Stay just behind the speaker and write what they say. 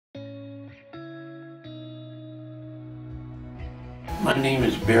My name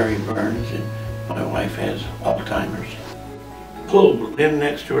is Vicki Burns, and my wife has Alzheimer's. Lived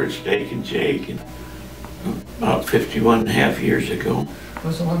next door to Steak and Shake, and about 51 and a half years ago. What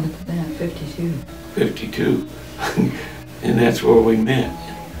was the one that then? 52. 52. And that's where we met.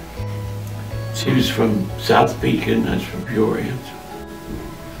 She was from South Pekin, that's from Peoria.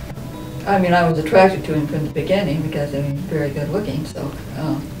 I mean, I was attracted to him from the beginning because, I mean, very good looking, so,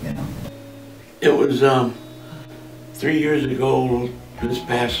 you know. It was 3 years ago, this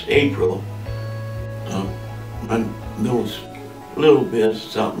past April, my nose a little bit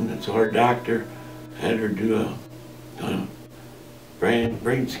something, and so our doctor had her do a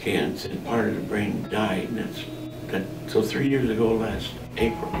brain scan, and part of the brain died, and so 3 years ago last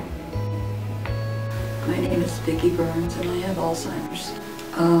April. My name is Vicki Burns, and I have Alzheimer's.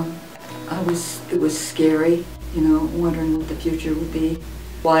 It was scary, you know, wondering what the future would be.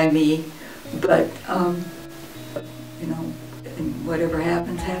 Why me? But, you know, and whatever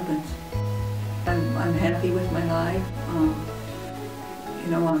happens, happens. I'm happy with my life.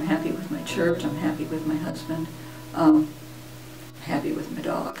 You know, I'm happy with my church. I'm happy with my husband. Happy with my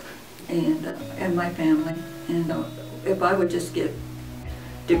dog and my family. And if I would just get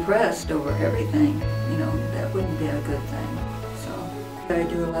depressed over everything, you know, that wouldn't be a good thing. So I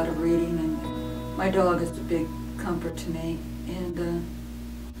do a lot of reading, and my dog is a big comfort to me. And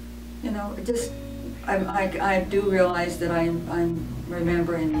you know, I do realize that I'm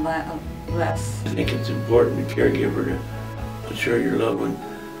remembering less. I think it's important, a caregiver, to assure your loved one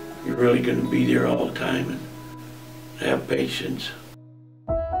you're really going to be there all the time and have patience.